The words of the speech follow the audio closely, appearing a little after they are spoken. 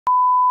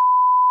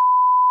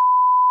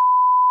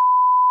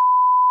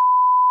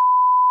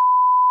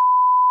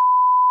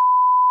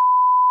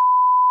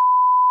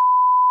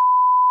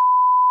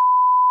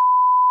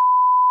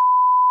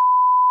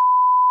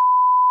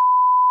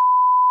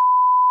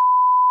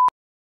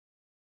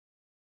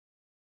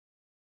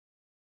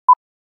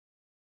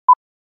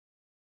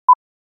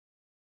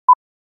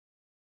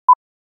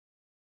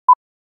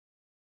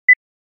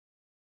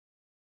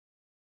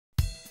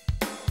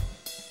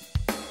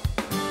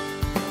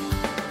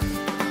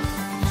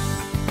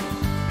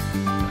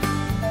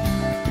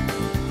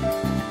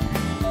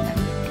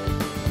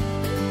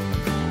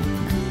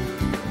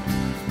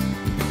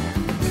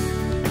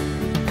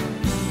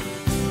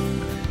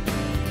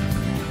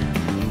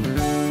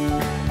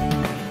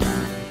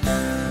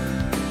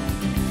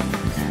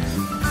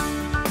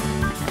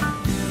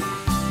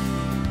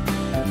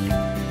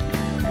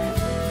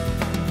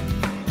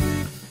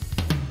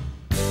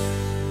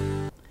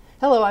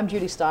I'm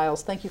Judy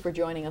Stiles. Thank you for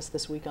joining us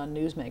this week on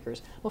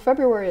Newsmakers. Well,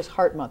 February is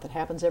Heart Month. It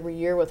happens every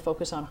year with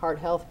focus on heart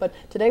health, but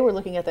today we're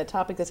looking at that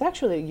topic that's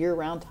actually a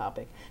year-round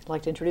topic. I'd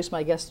like to introduce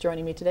my guests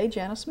joining me today,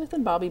 Jana Smith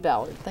and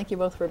Ballard. Thank you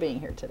both for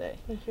being here today.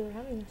 Thank you for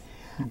having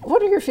us.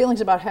 What are your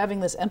feelings about having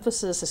this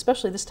emphasis,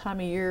 especially this time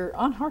of year,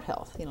 on heart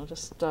health,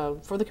 just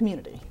for the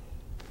community?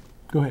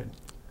 Go ahead.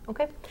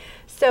 Okay,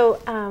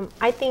 so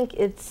I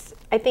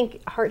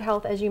think heart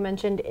health, as you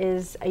mentioned,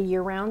 is a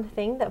year-round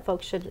thing that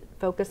folks should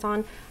focus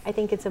on. I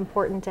think it's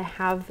important to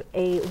have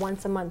a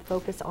once-a-month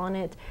focus on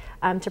it,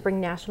 to bring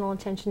national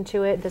attention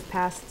to it. This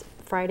past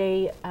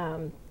Friday,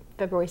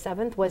 February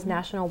 7th, was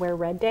National Wear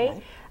Red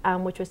Day,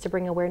 which was to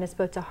bring awareness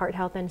both to heart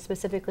health and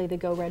specifically the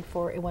Go Red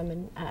for a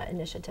Women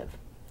initiative.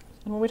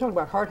 And when we talk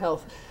about heart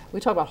health,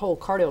 we talk about whole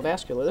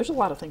cardiovascular. There's a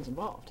lot of things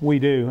involved. We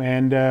do,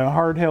 and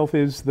heart health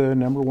is the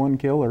 #1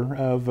 killer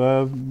of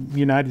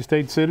United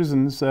States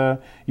citizens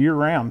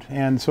year-round.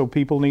 And so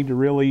people need to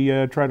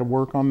really try to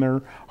work on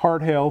their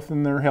heart health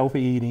and their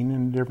healthy eating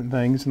and different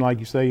things. And like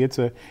you say, it's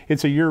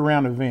a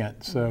year-round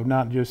event, so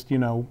not just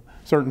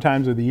certain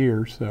times of the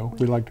year, so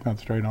we'd like to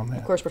concentrate on that.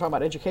 Of course, we're talking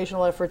about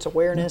educational efforts,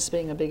 awareness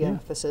being a big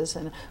emphasis,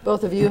 and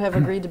both of you have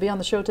agreed to be on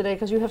the show today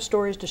because you have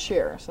stories to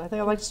share. So I think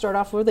I'd like to start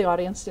off with the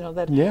audience,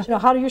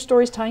 how do your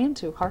stories tie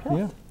into heart health?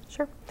 Yeah.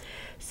 Sure.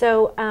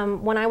 So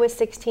when I was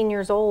 16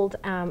 years old,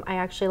 I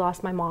actually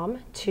lost my mom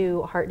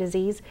to heart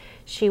disease.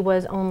 She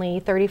was only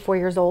 34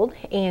 years old,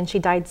 and she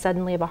died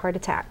suddenly of a heart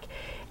attack.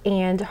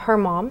 And her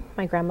mom,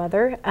 my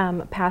grandmother,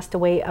 passed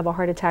away of a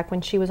heart attack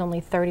when she was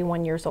only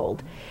 31 years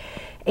old.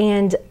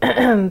 And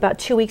about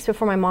 2 weeks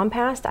before my mom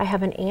passed, I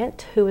have an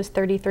aunt who was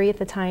 33 at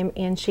the time,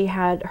 and she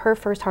had her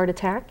first heart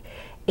attack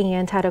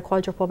and had a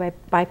quadruple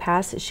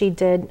bypass. She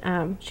did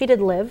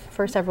live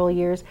for several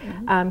years,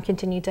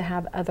 continued to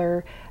have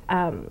other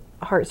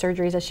heart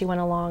surgeries as she went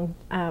along,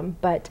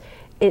 but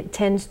it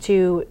tends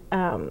to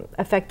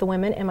affect the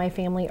women in my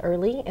family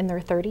early in their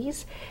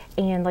 30s,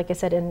 and like I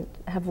said, and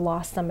have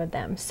lost some of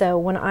them. So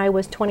when I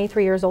was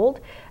 23 years old,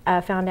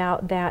 found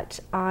out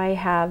that I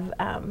have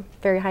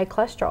very high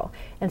cholesterol,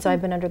 and so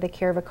I've been under the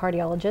care of a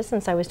cardiologist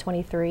since I was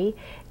 23,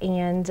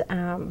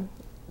 and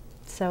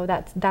so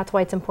that's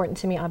why it's important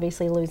to me,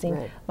 obviously,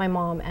 losing my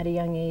mom at a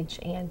young age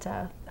and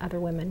other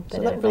women.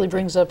 So that really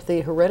brings up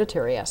the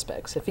hereditary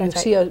aspects. If you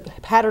see a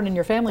pattern in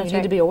your family, you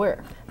need to be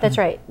aware. That's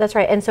right. That's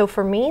right. And so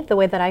for me, the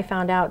way that I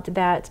found out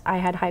that I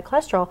had high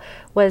cholesterol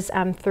was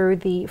through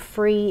the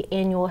free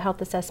annual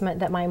health assessment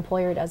that my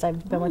employer does.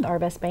 I've been with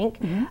Arvest Bank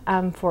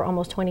for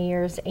almost 20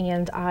 years,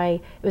 and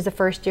it was the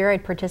first year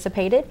I'd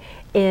participated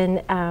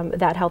in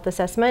that health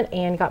assessment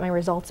and got my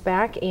results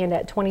back. And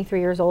at 23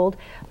 years old,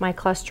 my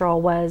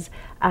cholesterol was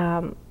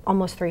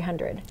almost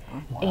 300.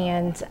 Wow.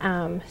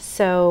 And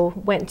so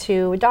went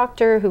to a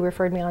doctor who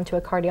referred me on to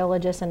a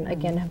cardiologist, and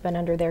again have been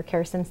under their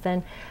care since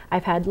then.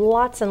 I've had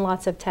lots and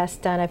lots of tests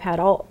done. I've had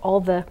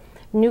all the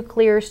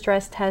nuclear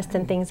stress tests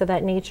and things of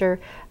that nature.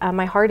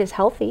 My heart is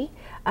healthy.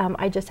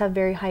 I just have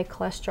very high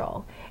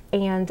cholesterol.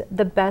 And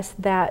the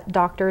best that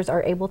doctors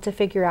are able to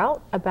figure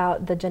out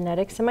about the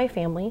genetics in my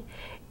family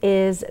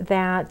is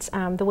that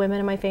the women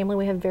in my family,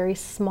 we have very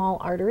small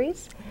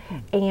arteries,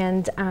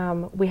 and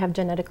we have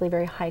genetically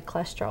very high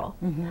cholesterol.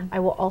 I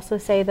will also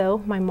say, though,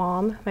 my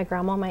mom, my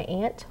grandma, my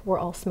aunt were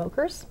all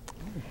smokers,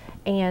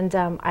 and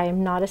I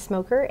am not a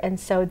smoker, and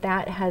so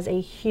that has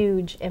a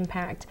huge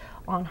impact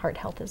on heart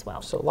health as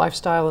well. So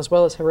lifestyle as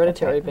well as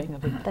hereditary being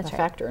a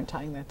factor in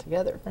tying that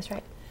together. That's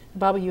right.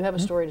 Bobby, you have a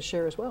story to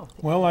share as well.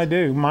 Well, I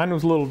do. Mine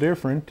was a little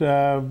different.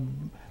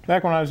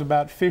 Back when I was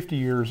about 50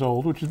 years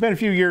old, which has been a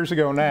few years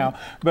ago now,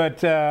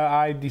 but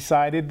I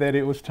decided that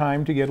it was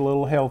time to get a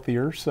little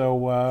healthier,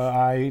 so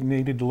I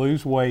needed to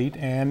lose weight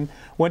and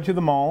went to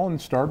the mall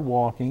and started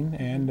walking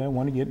and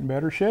wanted to get in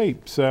better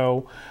shape.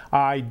 So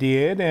I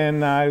did,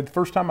 and the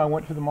first time I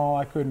went to the mall,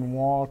 I couldn't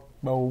walk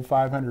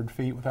 500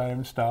 feet without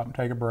having to stop and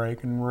take a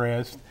break and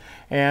rest.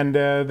 And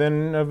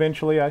then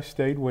eventually I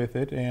stayed with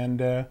it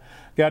and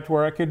got to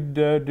where I could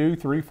do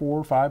 3,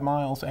 4, 5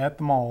 miles at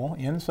the mall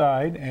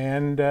inside,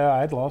 and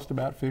I'd lost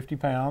about 50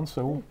 pounds,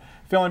 so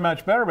feeling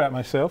much better about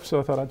myself, so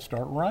I thought I'd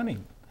start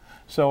running.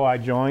 So I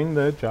joined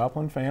the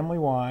Joplin Family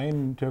Y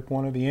and took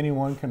one of the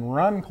Anyone Can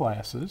Run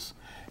classes.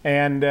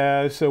 And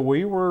so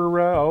we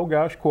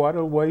were, quite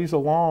a ways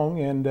along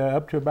and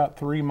up to about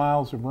 3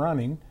 miles of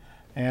running,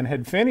 and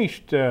had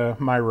finished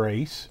my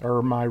race,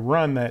 or my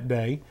run that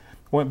day.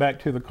 Went back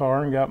to the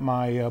car and got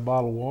my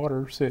bottle of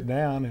water, sit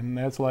down, and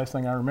that's the last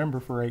thing I remember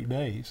for 8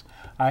 days.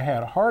 I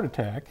had a heart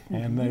attack,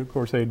 and they, of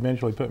course they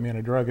eventually put me in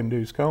a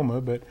drug-induced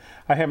coma, but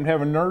I happened to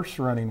have a nurse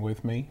running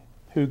with me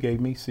who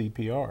gave me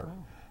CPR.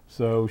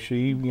 So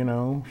she,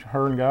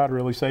 her and God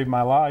really saved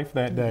my life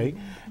that day.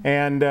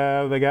 And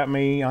they got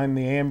me on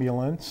the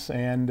ambulance,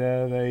 and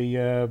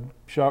they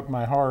shocked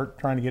my heart,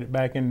 trying to get it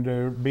back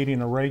into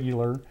beating a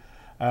regular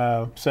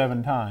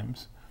 7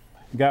 times.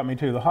 Got me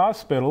to the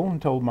hospital and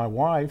told my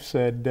wife,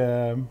 said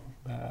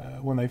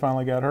when they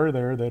finally got her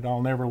there, that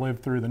I'll never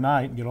live through the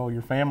night and get all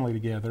your family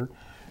together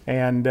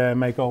and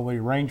make all the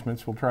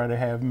arrangements. We'll try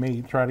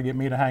to get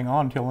me to hang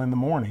on till in the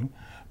morning.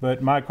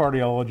 But my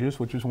cardiologist,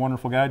 which is a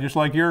wonderful guy, just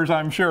like yours,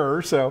 I'm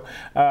sure, so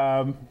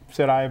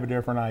said I have a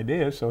different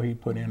idea. So he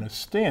put in a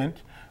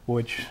stent,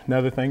 which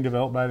another thing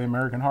developed by the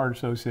American Heart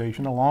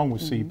Association along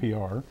with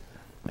CPR.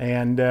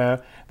 And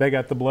they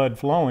got the blood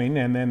flowing,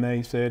 and then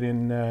they said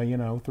in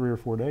 3 or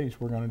 4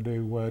 days we're going to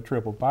do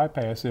triple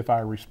bypass if I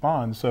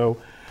respond. So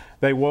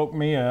they woke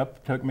me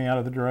up, took me out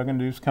of the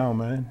drug-induced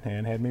coma,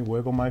 and had me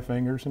wiggle my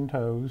fingers and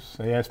toes.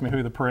 They asked me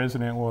who the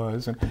president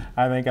was, and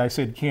I think I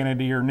said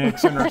Kennedy or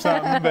Nixon or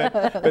something,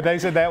 but they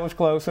said that was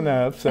close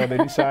enough, so they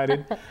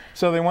decided.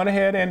 So they went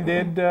ahead and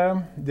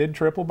did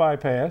triple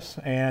bypass,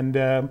 and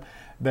the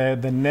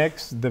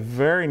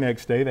very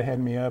next day they had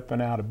me up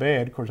and out of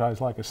bed. Of course, I was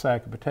like a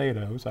sack of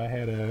potatoes. I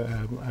had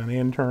an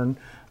intern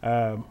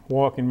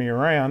walking me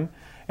around,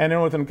 and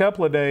then within a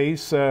couple of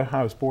days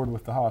I was bored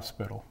with the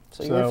hospital.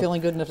 So you were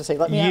feeling good enough to say,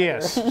 let me out here.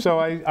 Yes. So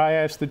I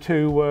asked the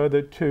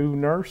two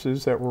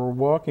nurses that were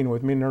walking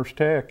with me, nurse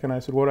tech, and I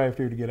said, what do I have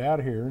to do to get out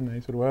of here? And they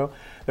said, well,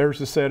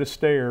 there's a set of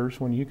stairs.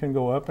 When you can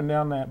go up and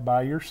down that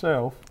by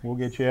yourself, we'll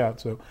get you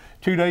out. So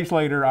 2 days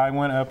later, I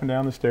went up and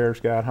down the stairs,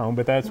 got home.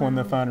 But that's when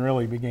the fun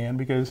really began,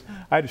 because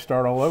I had to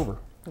start all over.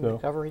 So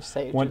recovery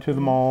stage. Went to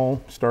the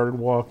mall, started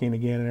walking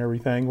again and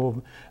everything.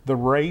 Well, the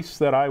race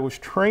that I was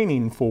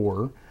training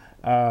for,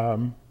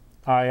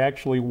 I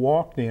actually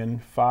walked in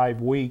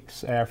 5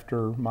 weeks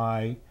after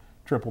my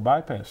triple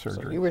bypass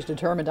surgery. So you were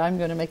determined, I'm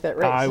going to make that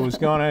race. I was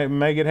going to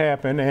make it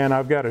happen, and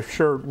I've got a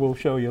shirt we'll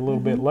show you a little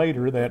bit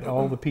later that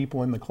all the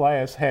people in the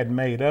class had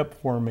made up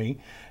for me.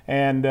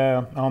 And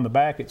on the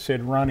back it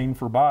said "Running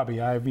for Bobby."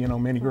 I have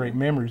many great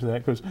memories of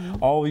that, because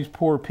all these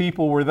poor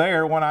people were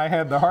there when I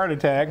had the heart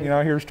attack.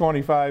 Here's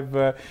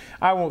 25,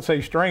 I won't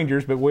say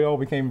strangers, but we all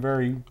became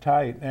very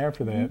tight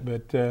after that.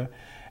 But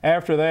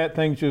after that,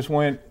 things just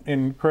went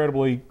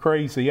incredibly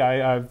crazy.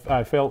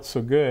 I felt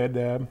so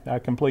good. I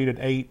completed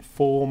 8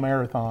 full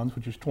marathons,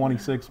 which is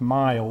 26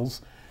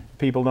 miles.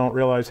 People don't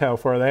realize how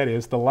far that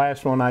is. The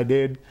last one I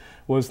did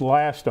was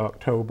last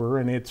October,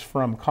 and it's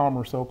from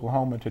Commerce,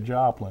 Oklahoma to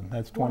Joplin.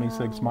 That's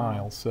 26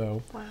 miles.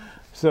 So,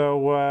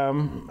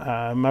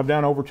 I've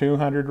done over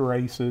 200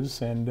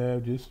 races, and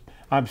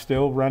I'm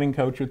still running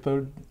coach at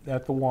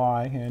the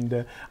Y,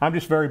 and I'm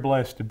just very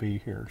blessed to be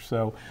here.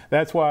 So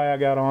that's why I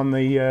got on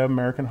the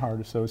American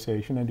Heart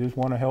Association, and just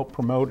want to help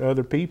promote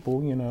other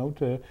people,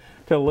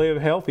 to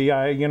live healthy.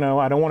 I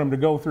don't want them to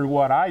go through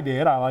what I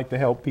did. I like to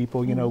help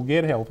people,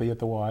 get healthy at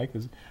the Y,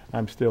 because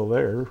I'm still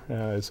there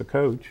as a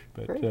coach.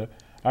 But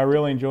I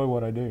really enjoy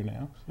what I do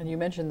now. And you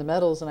mentioned the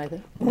medals, and I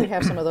think we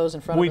have some of those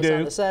in front of us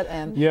on the set,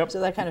 and so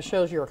that kind of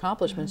shows your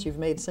accomplishments you've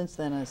made since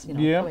then, as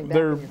coming back from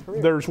your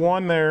career. There's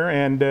one there,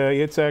 and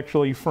it's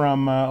actually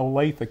from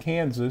Olathe,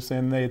 Kansas,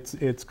 and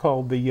it's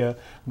called the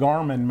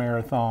Garmin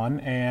Marathon,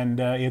 and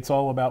it's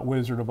all about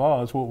Wizard of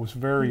Oz. What was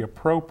very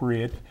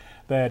appropriate,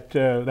 that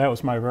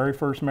was my very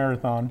first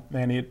marathon,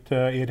 and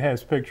it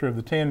has a picture of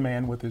the Tin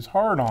Man with his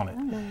heart on it.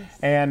 Oh, nice.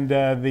 And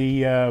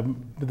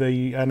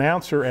the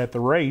announcer at the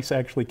race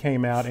actually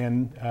came out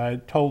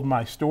and told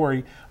my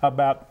story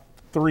about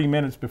 3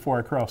 minutes before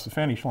I crossed the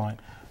finish line.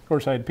 Of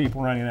course, I had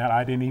people running out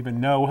I didn't even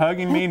know,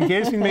 hugging me and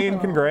kissing me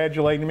and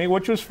congratulating me,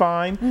 which was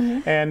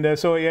fine. And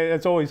so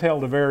it's always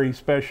held a very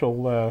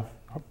special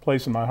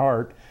place in my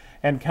heart.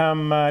 And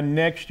come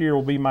next year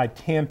will be my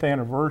 10th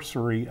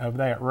anniversary of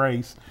that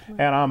race.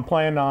 And I'm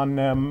planning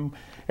on,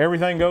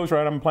 everything goes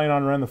right, I'm planning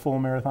on running the full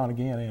marathon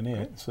again in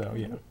it. So,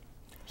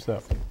 yeah.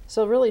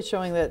 So really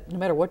showing that no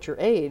matter what your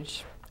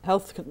age,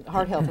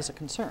 heart health is a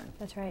concern.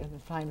 That's right.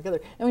 And fine together.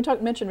 And we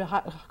mentioned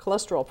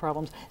cholesterol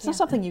problems. It's not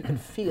something you can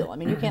feel. I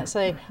mean, you can't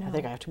say, I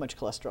think I have too much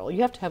cholesterol.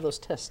 You have to have those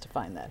tests to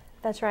find that.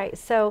 That's right.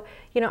 So,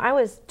 I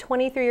was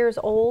 23 years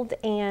old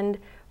and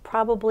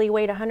probably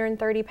weighed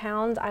 130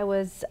 pounds. I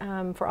was,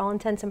 for all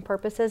intents and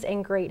purposes,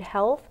 in great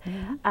health.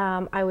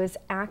 I was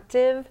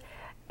active,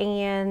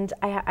 and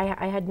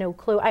I had no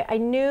clue. I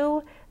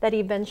knew that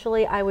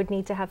eventually I would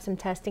need to have some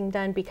testing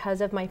done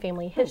because of my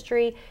family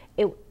history.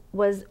 It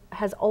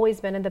has always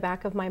been in the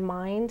back of my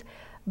mind.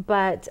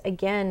 But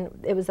again,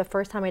 it was the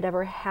first time I'd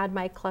ever had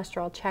my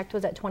cholesterol checked,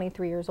 was at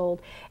 23 years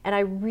old. And I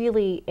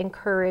really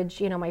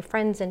encourage, my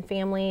friends and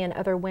family and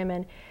other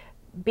women,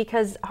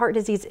 because heart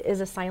disease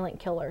is a silent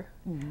killer.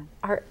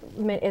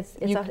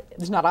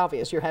 It's not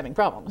obvious you're having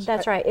problems.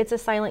 That's right. It's a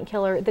silent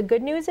killer. The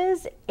good news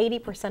is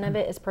 80% of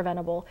it is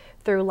preventable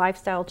through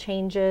lifestyle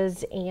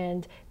changes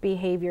and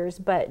behaviors.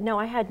 But no,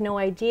 I had no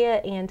idea.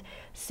 And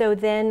so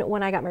then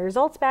when I got my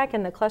results back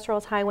and the cholesterol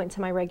was high, I went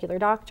to my regular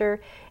doctor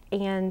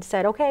and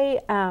said, okay,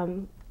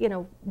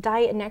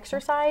 diet and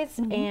exercise.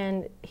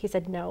 And he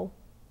said, no,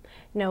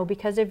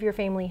 because of your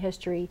family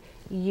history,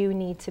 you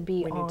need to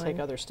be We need to take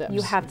other steps.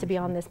 You have to be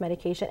on this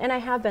medication. And I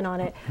have been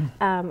on it.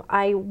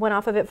 I went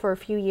off of it for a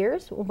few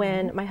years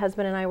when my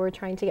husband and I were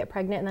trying to get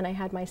pregnant, and then I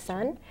had my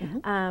son,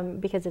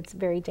 because it's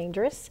very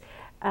dangerous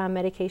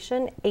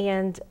medication.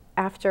 And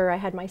after I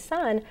had my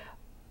son,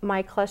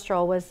 my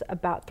cholesterol was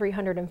about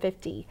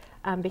 350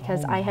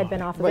 because I had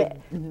been off of it.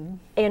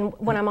 And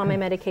when I'm on my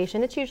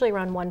medication, it's usually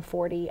around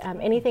 140.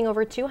 Anything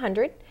over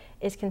 200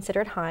 is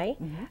considered high.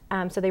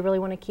 So they really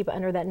want to keep it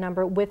under that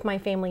number. With my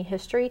family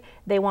history,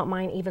 they want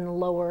mine even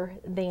lower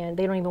than,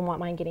 they don't even want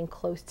mine getting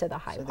close to the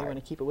high part. So they want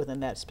to keep it within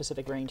that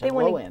specific range, on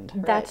low end.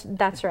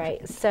 That's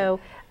right. So,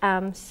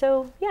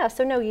 yeah,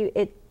 so no,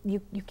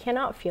 you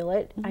cannot feel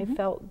it. I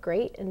felt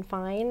great and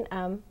fine.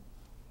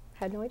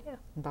 Had no idea.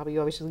 Bobby,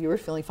 you were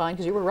feeling fine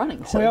because you were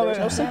running, so there was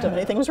no symptom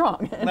anything was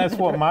wrong. That's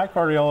what my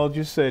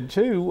cardiologist said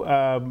too,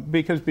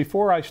 because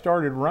before I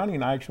started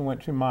running, I actually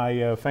went to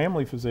my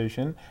family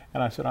physician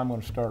and I said, I'm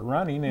going to start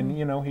running, and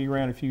you know, he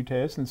ran a few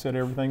tests and said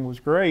everything was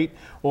great.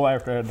 Well,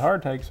 after I had the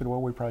heart attack, he said,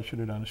 well, we probably should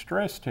have done a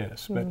stress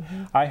test, but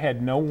I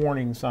had no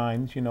warning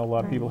signs. You know, a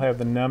lot of people have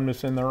the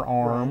numbness in their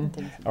arm,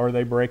 or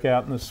they break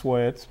out in the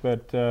sweats,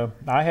 but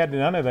I had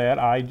none of that.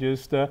 I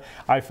just,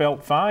 I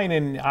felt fine,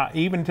 and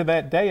even to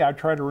that day, I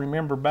try to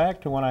remember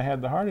back to when I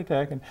had the heart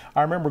attack, and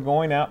I remember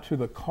going out to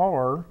the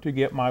car to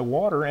get my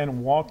water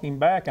and walking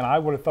back, and I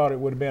would have thought it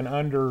would have been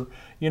under,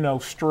 you know,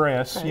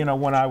 stress, you know,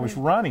 when I was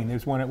running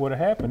is when it would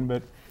have happened,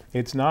 but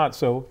it's not.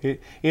 So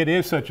it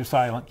is such a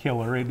silent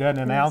killer. It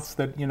doesn't announce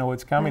that, you know,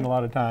 it's coming a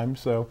lot of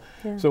times. So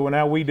so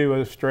now we do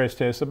a stress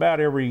test about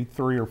every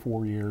 3 or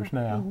 4 years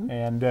now.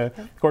 And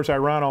of course I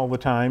run all the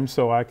time,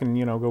 so I can,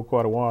 you know, go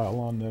quite a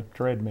while on the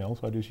treadmill.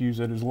 So I just use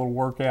it as a little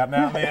workout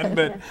now and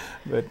then.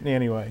 But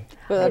anyway.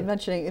 Well, I'm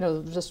mentioning, you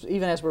know, just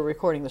even as we're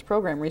recording this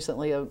program,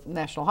 recently a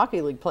National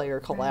Hockey League player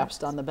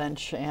collapsed on the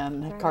bench,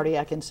 and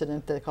cardiac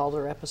incident, they called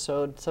her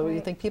episode. So you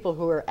think people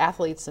who are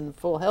athletes and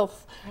full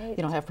health,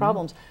 you know, have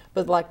problems.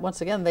 But like,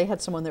 once again, they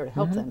had someone there to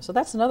help them. So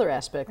that's another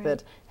aspect,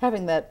 that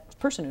having that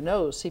person who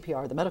knows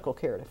CPR, the medical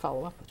care, to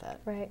follow up with that.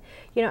 Right.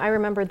 You know, I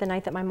remember the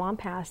night that my mom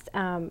passed,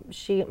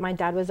 my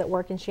dad was at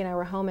work and she and I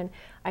were home, and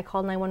I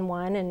called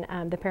 911,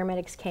 and the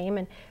paramedics came,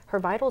 and her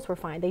vitals were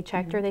fine. They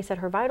checked her, they said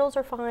her vitals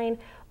are fine,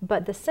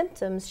 but the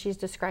symptoms she's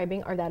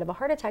describing are that of a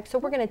heart attack. So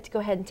we're going to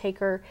go ahead and take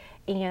her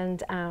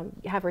and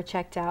have her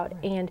checked out.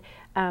 And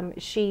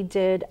she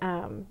did,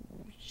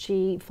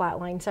 she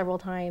flatlined several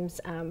times.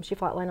 She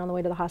flatlined on the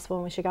way to the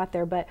hospital when she got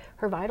there, but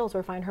her vitals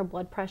were fine. Her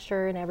blood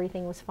pressure and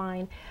everything was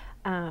fine.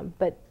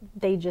 But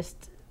they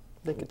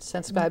could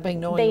sense by being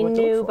knowing they what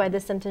to knew look for. by the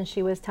symptoms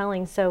she was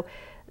telling. So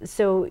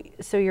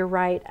you're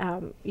right.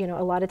 You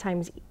know, a lot of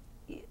times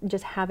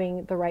just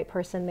having the right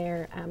person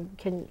there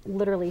can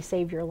literally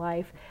save your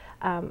life.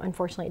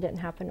 Unfortunately, it didn't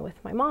happen with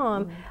my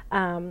mom,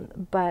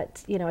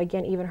 but you know,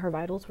 again, even her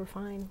vitals were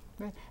fine.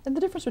 Right. And the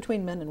difference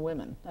between men and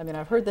women. I mean,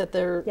 I've heard that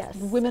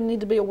women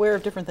need to be aware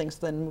of different things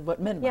than what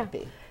men might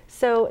be.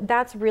 So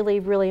that's really,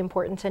 really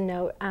important to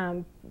note,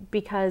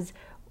 because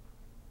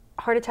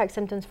heart attack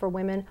symptoms for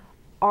women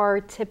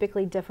are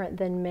typically different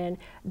than men.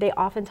 They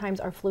oftentimes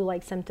are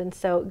flu-like symptoms.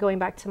 So going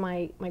back to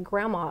my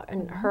grandma,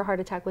 and her heart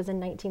attack was in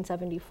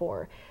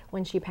 1974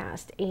 when she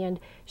passed, and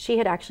she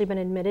had actually been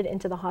admitted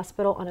into the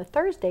hospital on a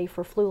Thursday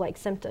for flu-like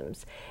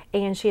symptoms,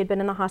 and she had been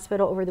in the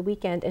hospital over the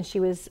weekend, and she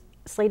was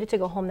slated to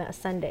go home that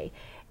Sunday.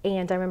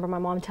 And I remember my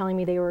mom telling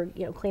me they were,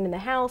 you know, cleaning the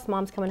house,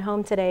 mom's coming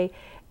home today,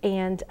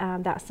 and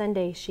that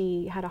Sunday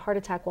she had a heart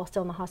attack while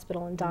still in the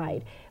hospital and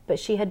died. But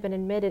she had been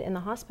admitted in the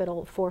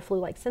hospital for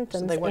flu-like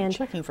symptoms. So they weren't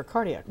checking for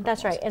cardiac problems.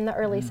 That's right, in the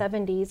early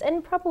 70s,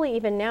 and probably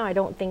even now.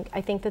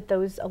 I think that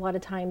those a lot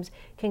of times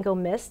can go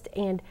missed.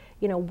 And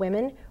you know,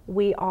 women,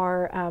 we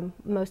are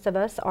most of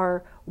us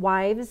are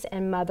wives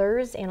and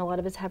mothers, and a lot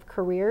of us have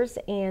careers,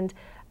 and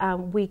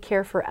we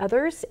care for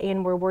others,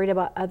 and we're worried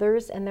about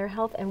others and their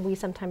health, and we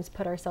sometimes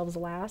put ourselves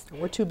last.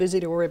 We're too busy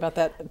to worry about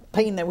that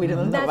pain that we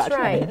don't know about. That's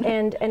right.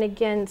 And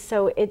again,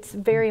 so it's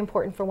very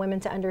important for women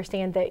to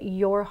understand that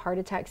your heart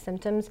attack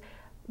symptoms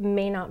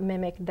may not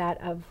mimic that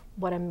of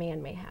what a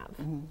man may have.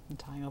 And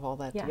tying all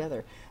that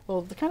together.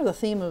 Well, the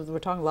theme of we're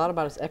talking a lot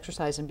about is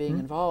exercise and being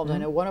involved. I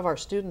know one of our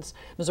students,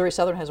 Missouri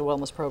Southern has a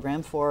wellness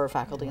program for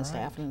faculty and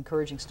staff, and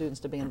encouraging students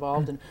to be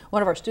involved. And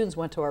one of our students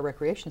went to our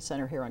recreation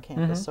center here on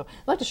campus. So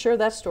I'd like to share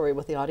that story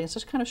with the audience,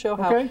 just kind of show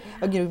how,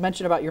 you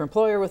mentioned about your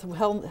employer with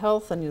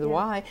health and the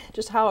why,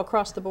 just how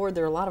across the board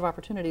there are a lot of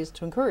opportunities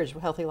to encourage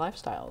healthy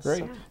lifestyles.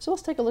 So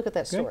let's take a look at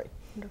that story.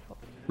 Wonderful.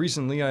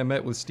 Recently, I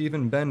met with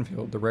Stephen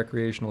Benfield, the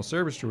Recreational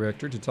Service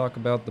Director, to talk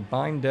about the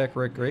Bind Deck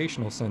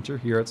Recreational Center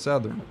here at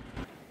Southern.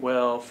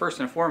 Well, first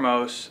and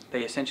foremost,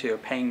 they essentially are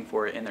paying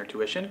for it in their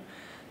tuition,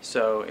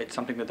 so it's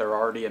something that they're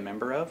already a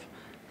member of.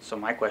 So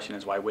my question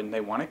is, why wouldn't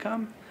they want to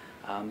come?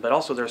 But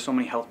also, there are so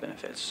many health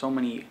benefits, so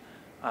many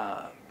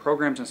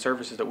programs and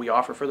services that we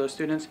offer for those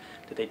students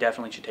that they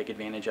definitely should take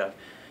advantage of.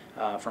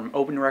 From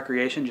open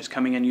recreation, just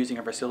coming in using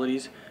our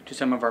facilities, to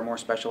some of our more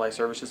specialized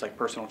services like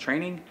personal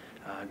training,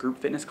 group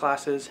fitness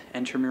classes,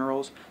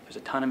 intramurals. There's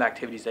a ton of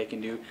activities they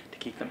can do to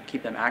keep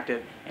them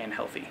active and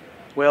healthy.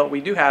 Well,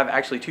 we do have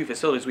actually 2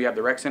 facilities. We have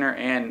the rec center,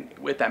 and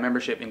with that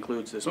membership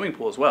includes the swimming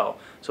pool as well.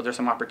 So there's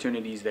some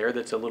opportunities there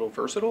that's a little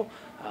versatile.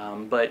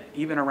 But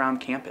even around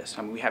campus,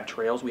 I mean, we have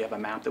trails. We have a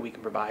map that we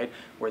can provide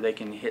where they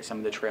can hit some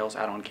of the trails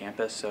out on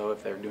campus. So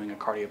if they're doing a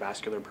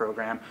cardiovascular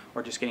program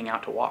or just getting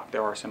out to walk,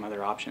 there are some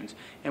other options.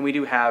 And we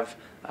do have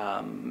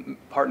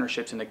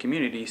partnerships in the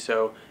community.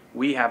 So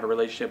we have a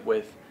relationship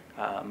with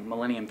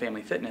Millennium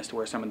Family Fitness,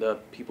 where some of the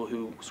people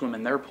who swim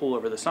in their pool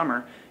over the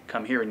summer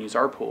come here and use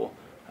our pool.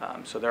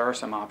 So there are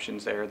some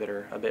options there that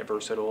are a bit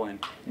versatile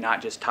and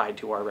not just tied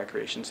to our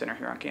recreation center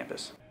here on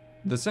campus.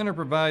 The center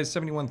provides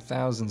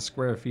 71,000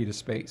 square feet of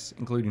space,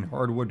 including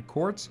hardwood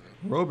courts,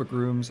 aerobic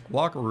rooms,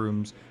 locker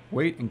rooms,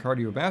 weight and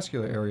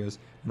cardiovascular areas,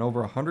 and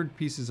over 100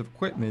 pieces of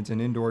equipment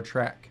and indoor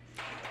track.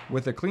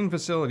 With a clean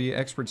facility,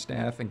 expert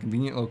staff, and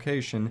convenient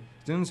location,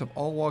 students of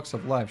all walks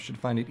of life should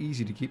find it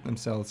easy to keep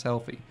themselves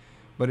healthy.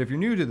 But if you're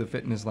new to the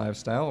fitness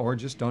lifestyle or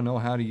just don't know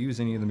how to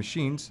use any of the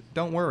machines,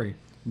 don't worry.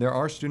 There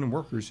are student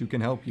workers who can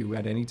help you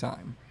at any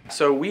time.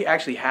 So we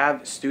actually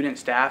have student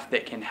staff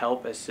that can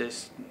help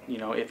assist,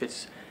 if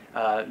it's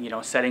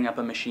setting up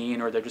a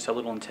machine or they're just a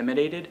little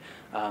intimidated.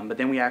 But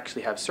then we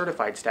actually have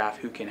certified staff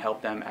who can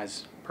help them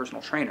as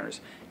personal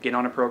trainers get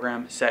on a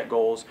program, set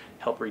goals,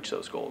 help reach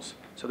those goals.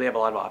 So they have a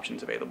lot of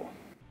options available.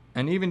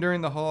 And even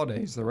during the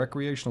holidays, the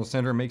recreational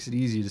center makes it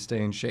easy to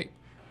stay in shape.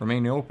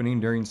 Remain opening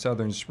during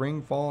southern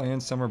spring, fall,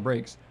 and summer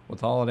breaks,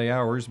 with holiday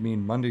hours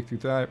being Monday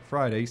through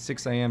Friday,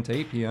 6 a.m. to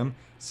 8 p.m.,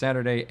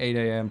 Saturday, 8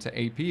 a.m. to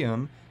 8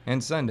 p.m.,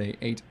 and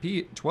Sunday,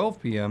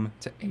 12 p.m.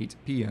 to 8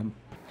 p.m.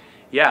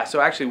 Yeah,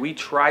 so actually we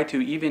try to,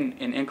 even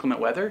in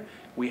inclement weather,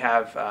 we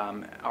have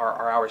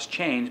our hours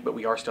change, but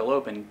we are still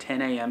open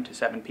 10 a.m. to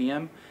 7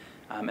 p.m.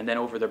 And then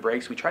over the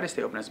breaks, we try to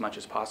stay open as much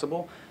as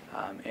possible.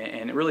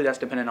 And really that's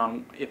dependent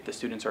on if the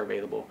students are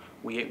available.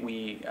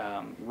 We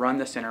run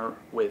the center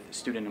with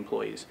student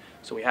employees,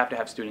 so we have to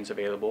have students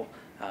available.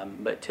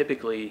 But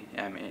typically,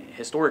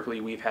 historically,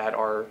 we've had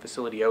our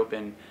facility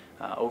open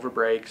over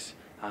breaks,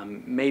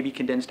 maybe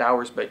condensed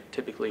hours, but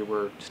typically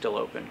we're still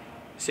open.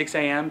 6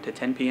 a.m. to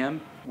 10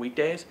 p.m.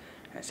 weekdays,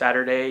 and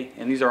Saturday,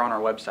 and these are on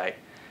our website.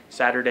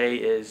 Saturday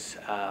is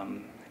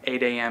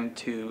 8 a.m.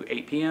 to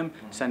 8 p.m.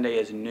 Sunday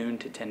is noon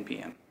to 10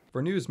 p.m.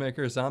 For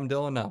Newsmakers, I'm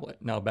Dylan Noblet.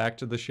 Now back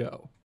to the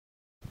show.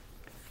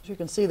 As you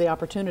can see the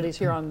opportunities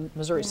here on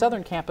Missouri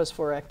Southern campus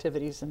for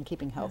activities and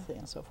keeping healthy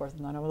and so forth.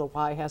 And I know the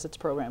Y has its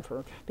program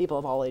for people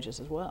of all ages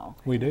as well.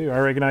 We do. I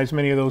recognize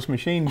many of those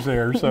machines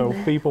there. So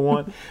people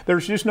want,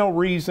 there's just no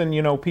reason,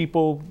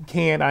 people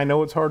can't. I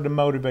know it's hard to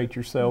motivate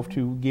yourself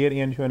to get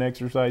into an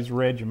exercise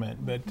regimen.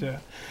 But,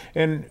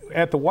 and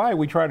at the Y,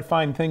 we try to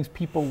find things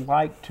people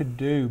like to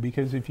do,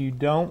 because if you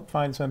don't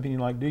find something you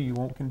like to do, you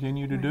won't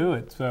continue to do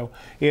it. So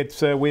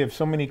it's, we have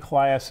so many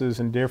classes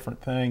and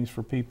different things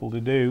for people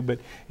to do. But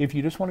if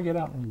you just want to get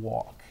out and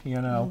walk,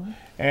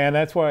 and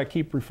that's why I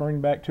keep referring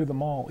back to the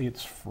mall.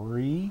 It's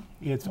free.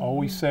 It's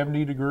always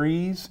 70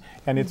 degrees,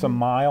 and it's a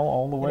mile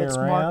all the way it's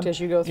around. Marked as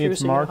you go through.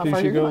 It's marked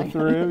as you go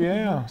through.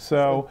 Yeah.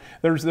 So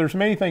there's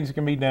many things that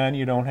can be done.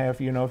 You don't have,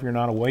 if you're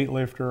not a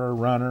weightlifter or a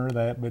runner or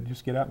that, but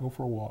just get out and go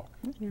for a walk.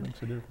 It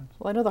makes a difference.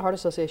 Well, I know the Heart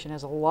Association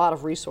has a lot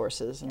of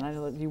resources, and I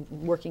know that you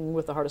working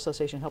with the Heart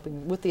Association,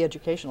 helping with the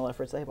educational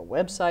efforts. They have a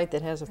website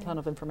that has a ton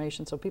of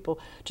information, so people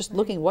just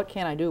looking, what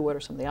can I do? What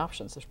are some of the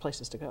options? There's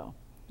places to go.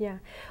 Yeah.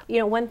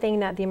 One thing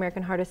that the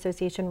American Heart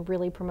Association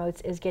really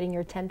promotes is getting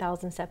your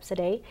 10,000 steps a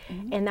day.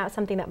 And that's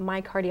something that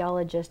my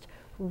cardiologist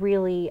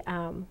really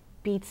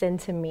beats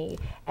into me.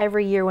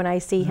 Every year when I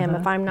see him,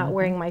 if I'm not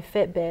wearing my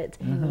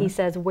Fitbit, he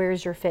says,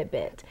 "Where's your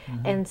Fitbit?"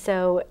 And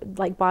so,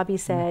 like Bobby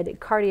said,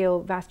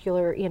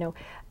 cardiovascular,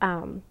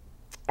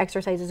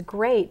 exercise is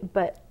great,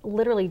 but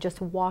literally just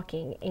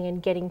walking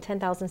and getting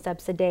 10,000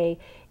 steps a day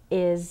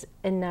is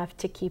enough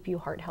to keep you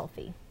heart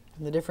healthy.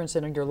 And the difference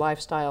in your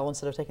lifestyle,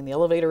 instead of taking the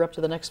elevator up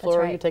to the next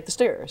floor, you take the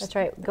stairs. That's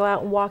right. Go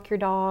out and walk your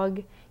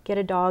dog. Get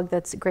a dog.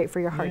 That's great for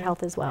your heart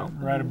health as well.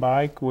 Ride a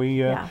bike. We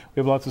have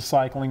lots of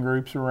cycling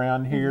groups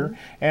around here,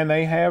 and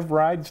they have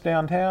rides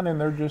downtown, and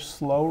they're just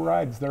slow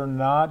rides. They're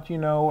not,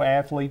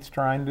 athletes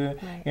trying to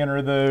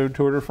enter the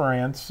Tour de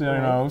France,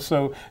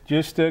 so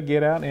just to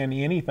get out, and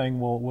anything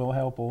will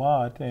help a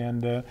lot.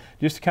 And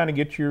just to kind of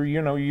get your,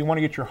 you want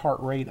to get your heart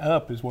rate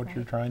up is what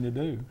you're trying to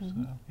do.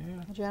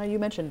 So, Jana, you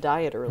mentioned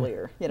diet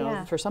earlier.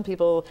 For some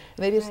people,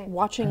 maybe it's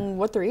watching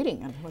what they're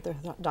eating and what their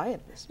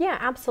diet is. Yeah,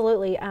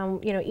 absolutely.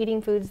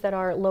 Eating foods that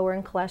are lower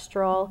in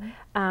cholesterol,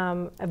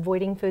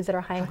 avoiding foods that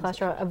are high in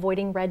cholesterol,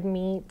 avoiding red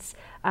meats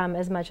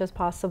as much as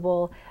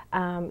possible.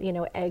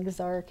 Eggs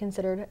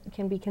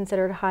can be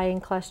considered high in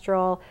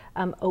cholesterol.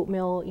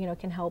 Oatmeal,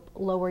 can help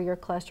lower your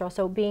cholesterol.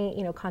 So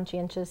being,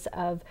 conscientious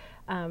of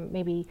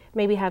maybe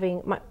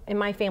having, in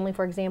my family,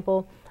 for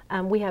example,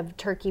 we have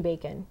turkey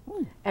bacon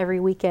every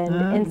weekend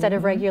instead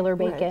of regular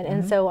bacon.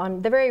 And so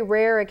on the very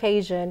rare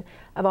occasion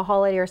of a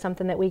holiday or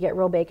something that we get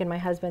real bacon, my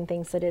husband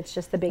thinks that it's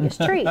just the biggest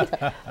treat.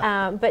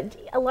 But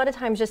a lot of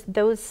times just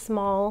those small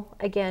small,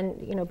 again,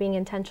 being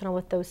intentional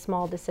with those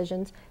small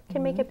decisions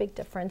can make a big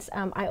difference.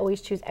 I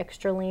always choose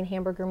extra lean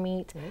hamburger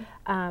meat.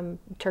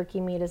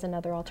 Turkey meat is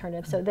another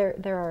alternative. So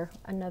there are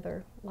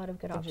another lot of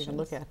good options you can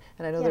look at.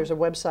 And I know there's a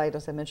website,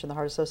 as I mentioned, the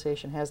Heart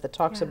Association has, that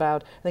talks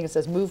about, I think it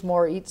says move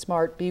more, eat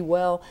smart, be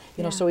well,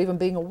 so even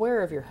being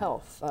aware of your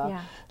health.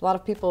 A lot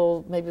of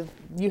people, maybe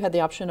you had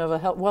the option of a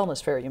health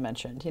wellness fair you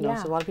mentioned, so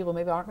a lot of people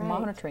maybe aren't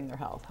monitoring their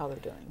health, how they're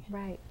doing.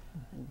 Right.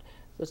 And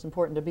so it's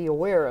important to be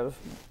aware of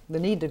the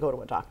need to go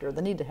to a doctor,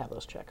 the need to have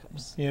those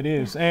checkups. It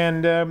is,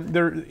 and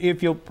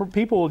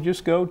people will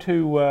just go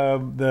to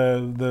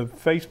the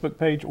Facebook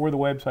page or the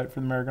website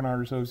for the American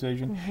Heart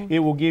Association. It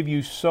will give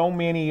you so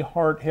many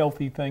heart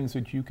healthy things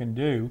that you can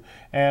do,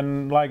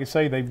 and like I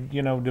say, they've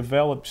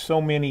developed so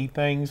many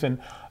things, and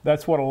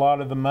that's what a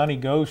lot of the money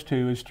goes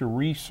to, is to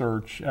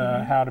research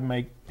how to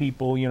make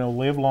people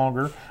live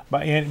longer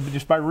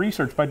just by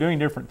research, by doing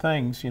different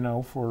things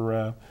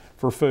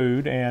for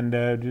food, and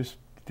just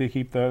to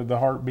keep the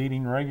heart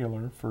beating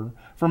regular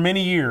for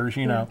many years.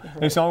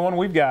 It's the only one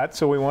we've got,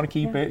 so we want to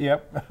keep it.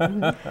 Yep.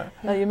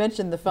 Now you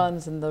mentioned the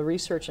funds and the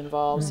research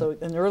involved. So,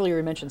 and earlier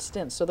you mentioned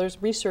stents. So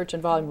there's research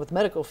involved with the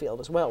medical field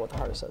as well with the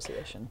Heart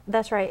Association.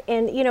 That's right,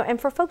 and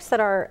and for folks that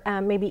are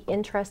maybe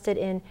interested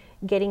in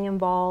getting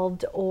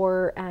involved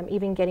or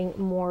even getting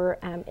more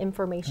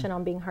information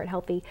on being heart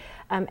healthy,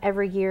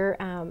 every year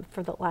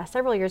for the last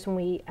several years when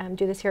we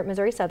do this here at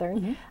Missouri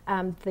Southern,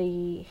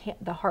 the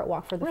Heart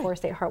Walk for the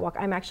Forest State Heart Walk.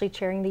 I'm actually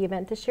chairing the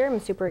event this year. I'm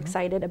super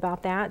excited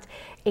about that,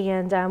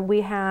 and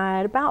we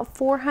had about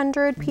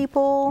 400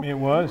 people. It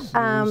was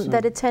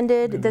that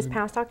attended this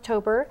past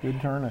October.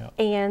 Good turnout.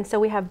 And so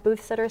we have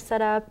booths that are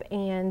set up,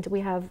 and we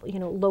have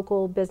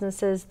local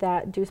businesses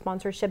that do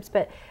sponsorships,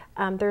 but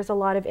there's a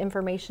lot of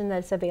information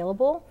that's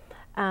available.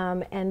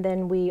 And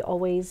then we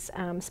always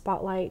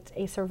spotlight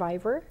a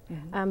survivor.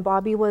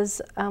 Bobby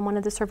was one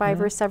of the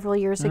survivors several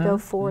years ago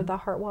for the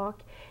Heart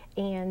Walk,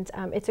 and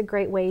it's a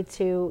great way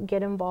to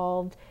get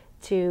involved,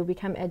 to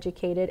become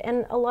educated,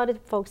 and a lot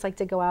of folks like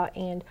to go out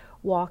and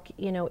walk,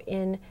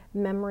 in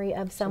memory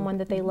of someone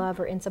that they love,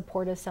 or in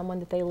support of someone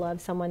that they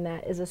love, someone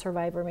that is a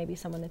survivor, maybe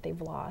someone that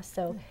they've lost.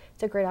 So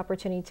it's a great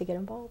opportunity to get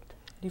involved.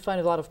 Do you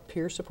find a lot of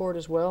peer support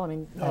as well? I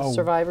mean, as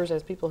survivors,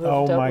 as people who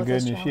have dealt with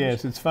this challenge? Oh my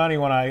goodness, yes. It's funny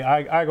when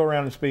I go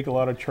around and speak a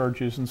lot of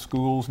churches and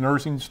schools,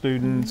 nursing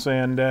students,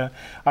 and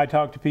I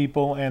talk to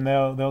people, and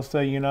they'll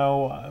say,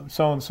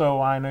 so and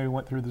so I knew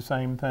went through the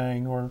same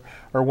thing, or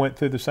went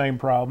through the same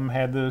problem,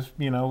 had this,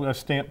 a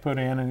stent put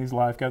in, and his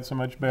life got so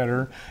much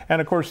better.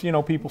 And of course,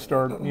 people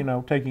start,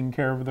 taking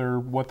care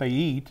of what they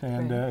eat,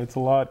 and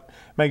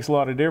makes a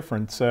lot of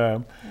difference.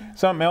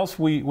 Something else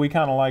we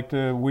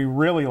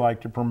really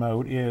like to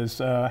promote is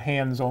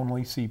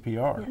hands-only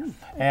CPR.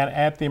 And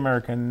at the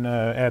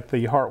at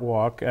the Heart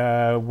Walk,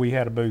 we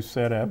had a booth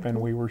set up,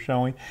 and we were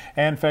showing.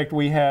 And in fact,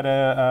 we had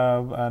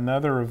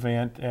another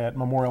event at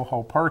Memorial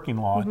Hall parking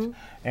lot,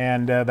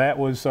 and that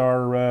was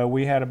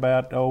we had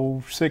about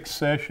 6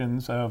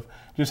 sessions of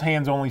just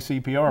hands-only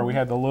CPR. We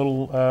had the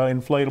little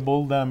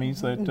inflatable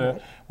dummies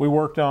that we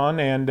worked on,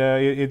 and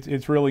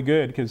it's really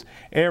good because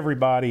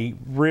everybody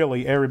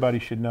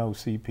should know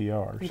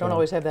CPR. You don't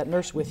always have that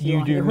nurse with you.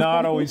 You do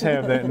not always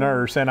have that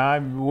nurse. And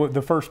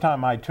the first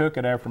time I took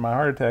it after my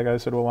heart attack, I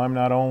said, well, I'm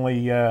not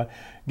only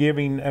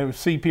giving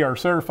CPR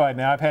certified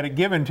now, I've had it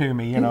given to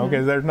me,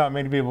 because there's not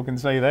many people can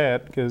say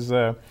that, because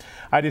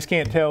I just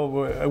can't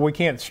tell, we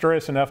can't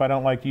stress enough, I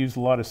don't like to use a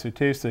lot of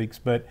statistics,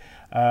 but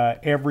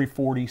every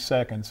 40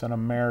 seconds an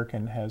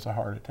American has a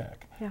heart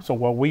attack. So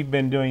while we've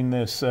been doing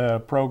this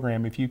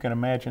program, if you can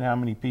imagine how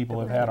many people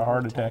have had a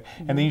heart attack,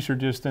 and these are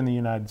just in the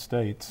United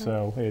States.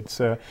 So it's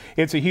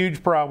a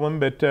huge problem,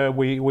 but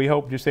we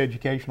hope just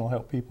education will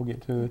help people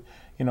get to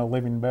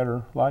living a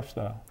better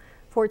lifestyle.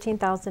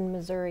 14,000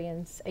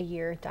 Missourians a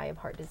year die of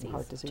heart disease.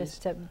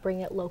 Just to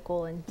bring it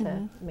local and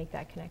to make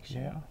that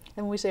connection. Yeah.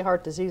 And when we say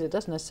heart disease, it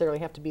doesn't necessarily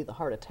have to be the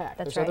heart attack.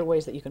 There's other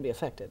ways that you can be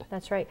affected.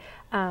 That's right.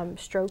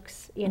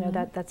 Strokes,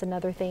 that's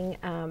another thing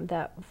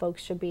that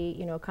folks should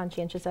be,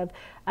 conscientious of.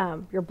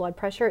 Your blood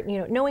pressure,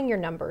 knowing your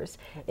numbers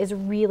is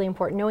really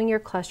important. Knowing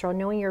your cholesterol,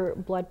 knowing your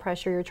blood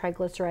pressure, your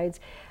triglycerides.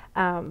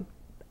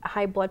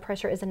 High blood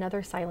pressure is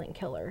another silent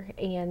killer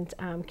and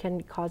can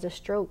cause a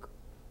stroke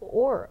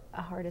or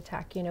a heart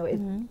attack,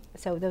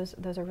 so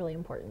those are really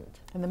important.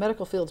 And the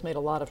medical field's made a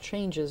lot of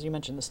changes. You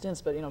mentioned the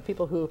stents, but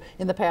people who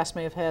in the past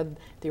may have had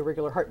the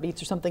irregular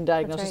heartbeats or something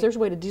diagnosis, there's a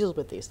way to deal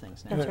with these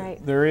things now. That's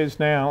right. There is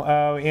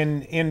now.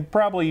 In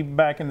probably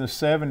back in the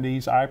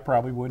 70s, I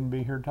probably wouldn't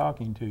be here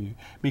talking to you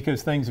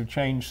because things have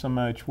changed so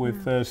much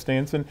with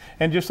stents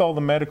and just all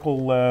the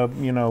medical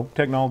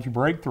technology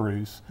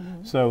breakthroughs.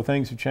 So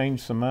things have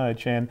changed so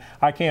much, and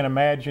I can't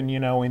imagine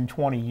in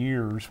 20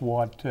 years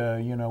what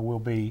will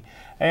be.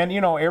 And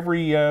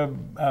every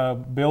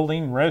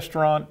building,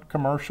 restaurant,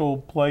 commercial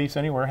place,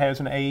 anywhere has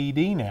an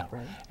AED now,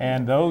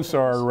 and those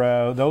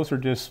are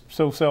just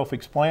so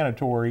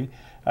self-explanatory.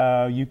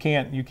 You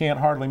can't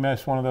hardly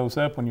mess one of those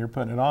up when you're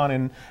putting it on.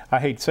 And I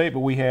hate to say it,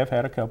 but we have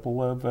had a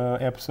couple of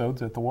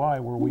episodes at the Y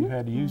where we've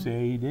had to use the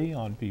AED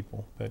on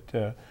people.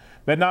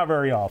 but not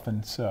very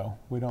often. So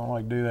we don't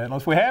like to do that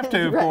unless we have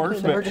to, of Right, course.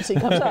 an emergency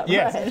comes up.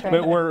 Yes, Right.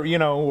 but we're, you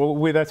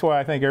know, that's why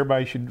I think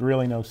everybody should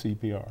really know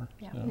CPR.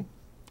 Yeah. So.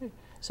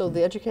 So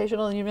the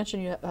educational, and you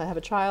mentioned you have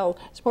a child.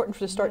 It's important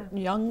to start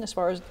young, as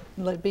far as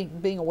like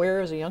being aware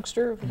as a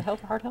youngster of the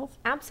heart health.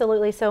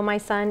 Absolutely. So my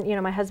son, you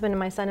know, my husband and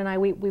my son and I,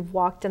 we've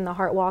walked in the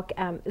Heart Walk.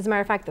 As a matter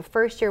of fact, the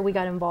first year we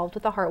got involved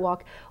with the Heart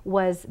Walk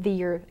was the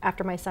year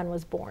after my son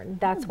was born.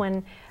 That's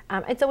when,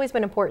 it's always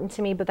been important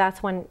to me, but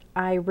that's when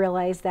I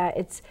realized that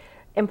it's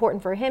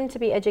important for him to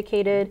be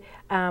educated.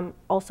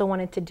 Also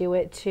wanted to do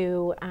it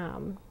to,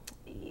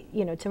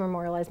 you know, to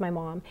memorialize my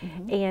mom.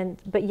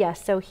 But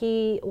yes, so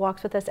he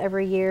walks with us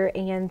every year,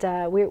 and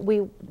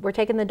we're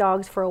taking the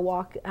dogs for a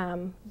walk a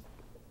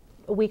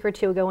week or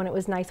two ago when it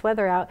was nice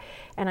weather out,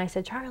 and I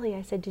said, Charlie,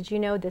 I said, did you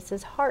know this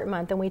is Heart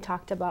Month? And we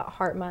talked about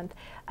Heart Month.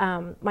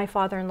 My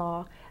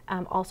father-in-law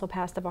also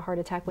passed of a heart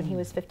attack when he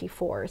was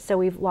 54, so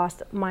we've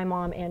lost my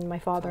mom and my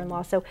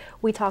father-in-law. So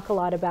we talk a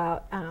lot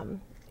about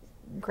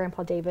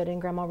Grandpa David and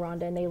Grandma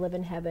Rhonda, and they live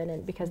in heaven,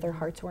 and because their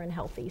hearts were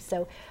unhealthy.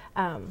 So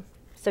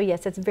so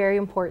yes, it's very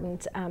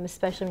important,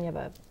 especially when you have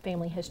a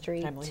family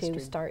history, to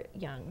start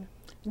young.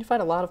 And you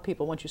find a lot of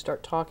people, once you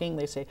start talking,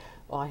 they say,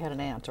 "Oh, I had an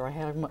aunt, or I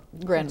had a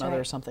grandmother,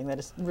 or something." That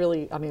is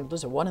really, I mean,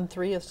 was it 1 in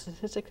 3 a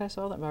statistic I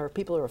saw that where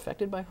people are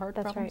affected by heart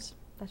problems?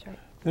 That's right.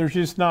 There's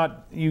just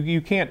not, you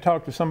can't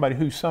talk to somebody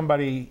who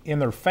somebody in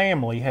their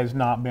family has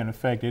not been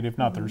affected, if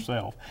not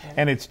themselves.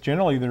 And it's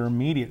generally their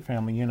immediate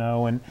family, you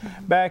know. And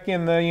back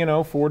in the, you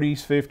know,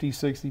 40s, 50s,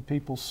 60s,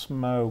 people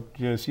smoked.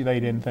 Just, they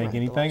didn't think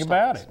anything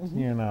about it,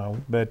 you know.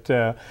 But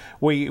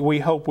we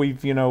hope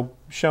we've, you know,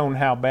 shown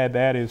how bad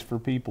that is for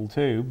people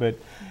too. But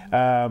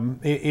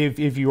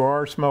if you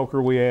are a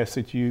smoker, we ask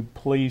that you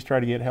please try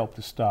to get help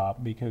to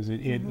stop, because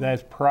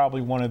that's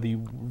probably one of the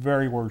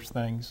very worst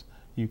things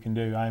you can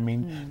do. I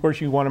mean, of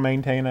course, you want to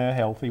maintain a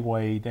healthy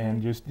weight and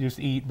just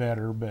eat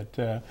better,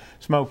 but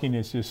smoking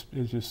is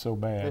just so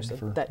bad.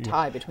 There's that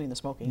tie between the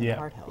smoking and the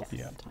heart health.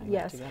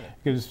 Yes.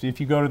 Because if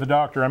you go to the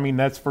doctor, I mean,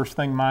 that's the first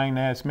thing mine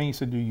asked me. He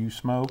said, "Do you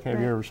smoke? Have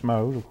you ever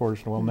smoked?" Of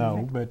course, well,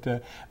 no,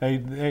 but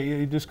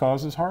it just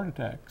causes heart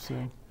attacks.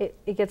 So.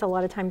 It gets a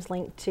lot of times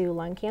linked to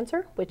lung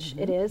cancer, which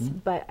it is,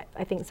 but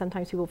I think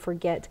sometimes people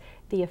forget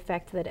the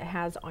effect that it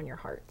has on your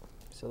heart.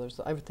 So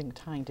there's everything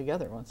tying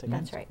together once again.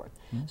 That's right.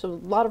 So a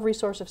lot of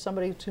resources. If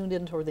somebody tuned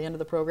in toward the end of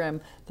the program,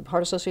 the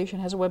Heart Association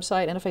has a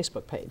website and a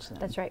Facebook page. Then.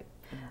 That's right.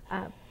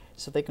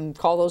 So they can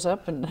call those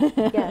up and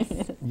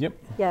yes. Yep.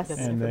 Yes.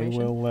 And they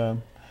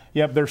will.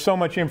 Yep, there's so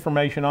much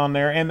information on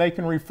there, and they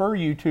can refer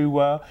you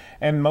to,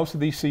 and most of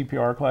these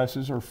CPR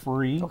classes are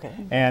free,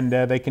 and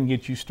they can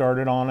get you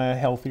started on a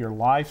healthier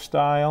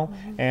lifestyle,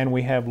 and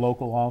we have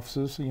local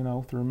offices, you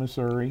know, through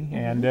Missouri,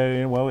 and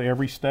well,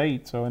 every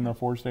state, so in the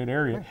 4-state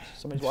area.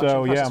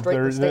 So yeah,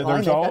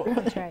 there's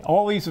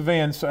all these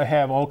events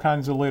have all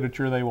kinds of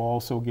literature they will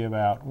also give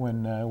out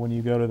when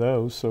you go to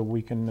those, so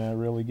we can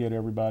really get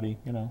everybody,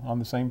 you know, on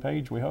the same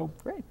page, we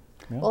hope. Great.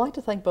 Well, I'd like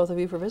to thank both of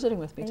you for visiting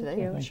with me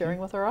today and sharing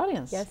with our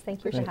audience. Yes,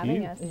 thank you for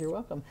having us. You're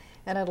welcome.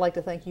 And I'd like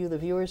to thank you, the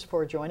viewers,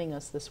 for joining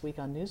us this week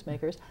on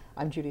Newsmakers.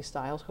 I'm Judy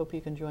Stiles. Hope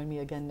you can join me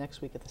again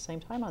next week at the same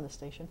time on the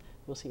station.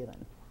 We'll see you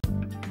then.